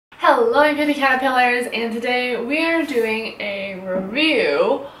Hello my beauty caterpillars, and today we are doing a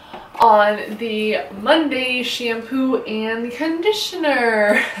review on the Monday shampoo and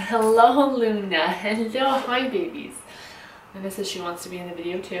conditioner. Hello Luna. Hello, hi babies. And this is she wants to be in the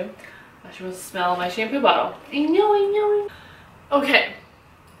video too. She wants to smell my shampoo bottle. I know. Okay.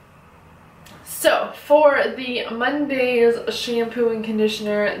 So for the Monday's shampoo and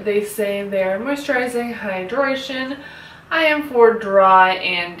conditioner, they say they're moisturizing, hydration. I am for dry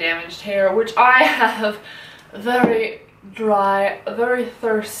and damaged hair, which I have very dry, very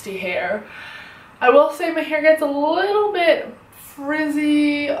thirsty hair. I will say my hair gets a little bit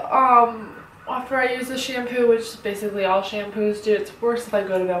frizzy after I use the shampoo, which basically all shampoos do. It's worse if I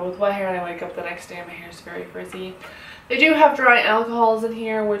go to bed with wet hair and I wake up the next day and my hair is very frizzy. They do have dry alcohols in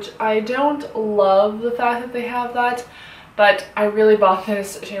here, which I don't love the fact that they have that, but I really bought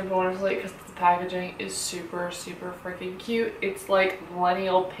this shampoo honestly because the packaging is super freaking cute. It's like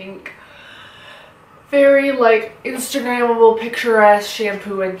millennial pink, very like Instagrammable, picturesque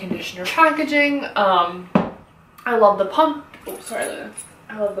shampoo and conditioner packaging. I love the pump. Oh, sorry, Luna.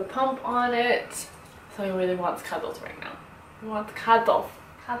 I love the pump on it. So he really wants cuddles right now. He wants cuddles.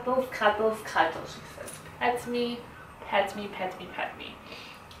 Cuddles. She says, pet me.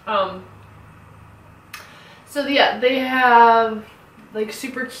 So yeah, they have like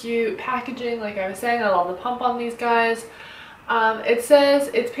super cute packaging. Like I was saying, I love the pump on these guys. It says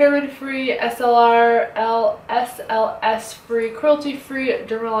it's paraben free, SLS free, cruelty free,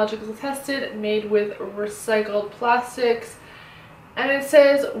 dermatologically tested, made with recycled plastics, and it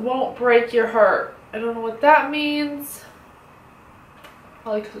says won't break your heart. I don't know what that means.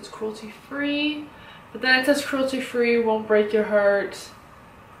 Probably because it's cruelty free. But then it says cruelty free, won't break your heart.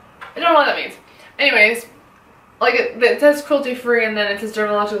 I don't know what that means. Anyways, like it says cruelty free and then it says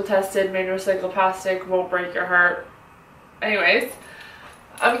dermatological tested, made of recycled plastic, won't break your heart. Anyways,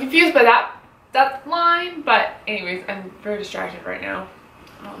 I'm confused by that line, but anyways, I'm very distracted right now.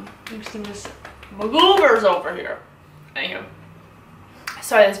 I'm seeing this magoovers over here. Anywho,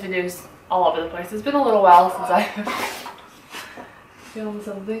 sorry this video's all over the place. It's been a little while since I filmed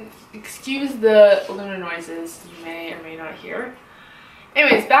something. Excuse the Luna noises you may or may not hear.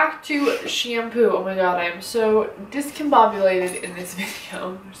 Anyways, back to shampoo. Oh my god, I am so discombobulated in this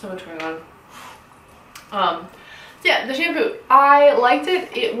video. There's so much going on. Yeah, the shampoo. I liked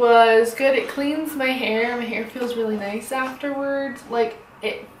it. It was good. It cleans my hair. My hair feels really nice afterwards. Like,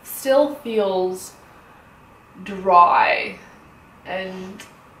 it still feels dry and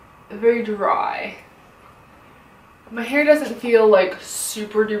very dry. My hair doesn't feel like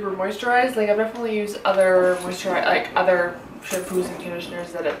super duper moisturized. Like I've definitely used other other shampoos and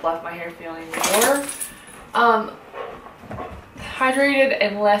conditioners that have left my hair feeling more hydrated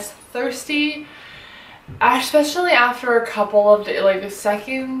and less thirsty. Especially after a couple of days, like the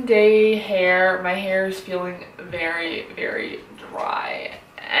second day hair, my hair is feeling very dry,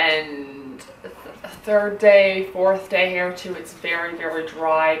 and third day, fourth day hair too, it's very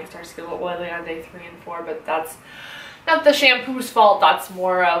dry. It starts to get a little oily on day 3 and 4, but that's not the shampoo's fault. That's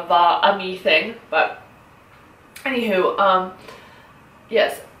more of a me thing. But anywho,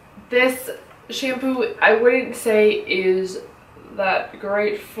 yes, this shampoo I wouldn't say is that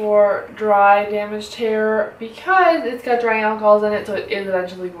great for dry, damaged hair because it's got dry alcohols in it, so it is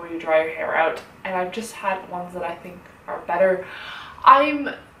eventually going to dry your hair out. And I've just had ones that I think are better.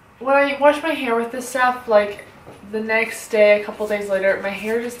 When I wash my hair with this stuff, like the next day, a couple days later, my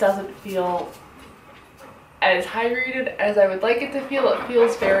hair just doesn't feel as hydrated as I would like it to feel. It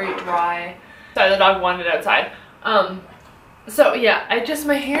feels very dry. Sorry, the dog wandered outside. So yeah,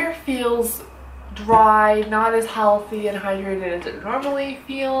 my hair feels dry, not as healthy and hydrated as it normally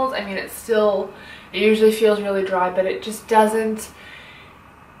feels. I mean, it usually feels really dry, but it just doesn't.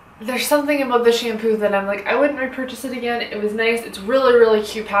 There's something about the shampoo that I'm like, I wouldn't repurchase it again. It was nice. It's really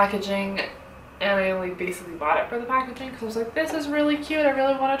cute packaging, and I only basically bought it for the packaging because I was like, this is really cute. I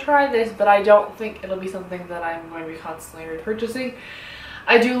really want to try this, but I don't think it'll be something that I'm going to be constantly repurchasing.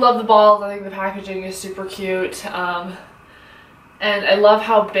 I do love the balls. I think the packaging is super cute. And I love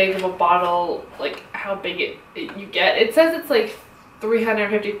how big of a bottle, like how big you get. It says it's like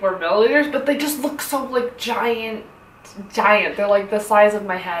 354 milliliters, but they just look so like giant. They're like the size of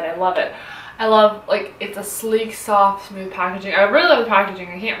my head. I love it. I love, like, it's a sleek, soft, smooth packaging. I really love the packaging.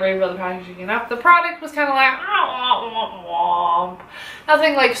 I can't rave about the packaging enough. The product was kind of like,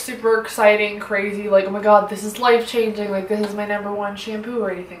 nothing like super exciting, crazy, like, oh my god, this is life-changing, like this is my #1 shampoo or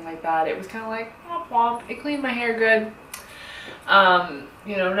anything like that. It was kind of like, womp womp. It cleaned my hair good.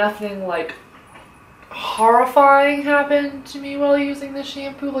 You know, nothing like horrifying happened to me while using this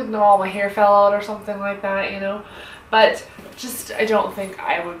shampoo. Like, no, all my hair fell out or something like that, you know. but just I don't think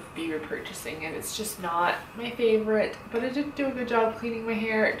I would be repurchasing it. It's just not my favorite, but it did do a good job cleaning my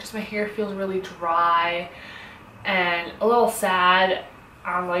hair. It just, my hair feels really dry and a little sad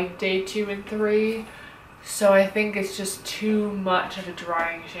on like day 2 and 3. So I think it's just too much of a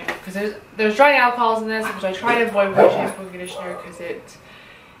drying shampoo, because there's drying alcohols in this, which I try to avoid with shampoo and conditioner because it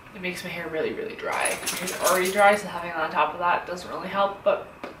makes my hair really, really dry. It's already dry, so having it on top of that doesn't really help. But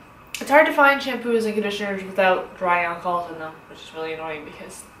it's hard to find shampoos and conditioners without dry alcohols in them, which is really annoying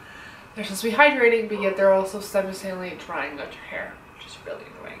because they're supposed to be hydrating, but yet they're also simultaneously drying out your hair, which is really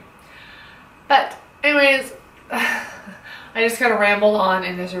annoying. But anyways, I just kind of rambled on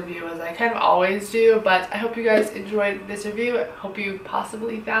in this review, as I kind of always do, but I hope you guys enjoyed this review. I hope you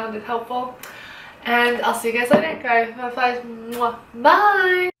possibly found it helpful. And I'll see you guys later, guys.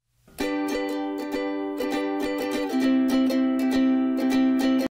 Bye.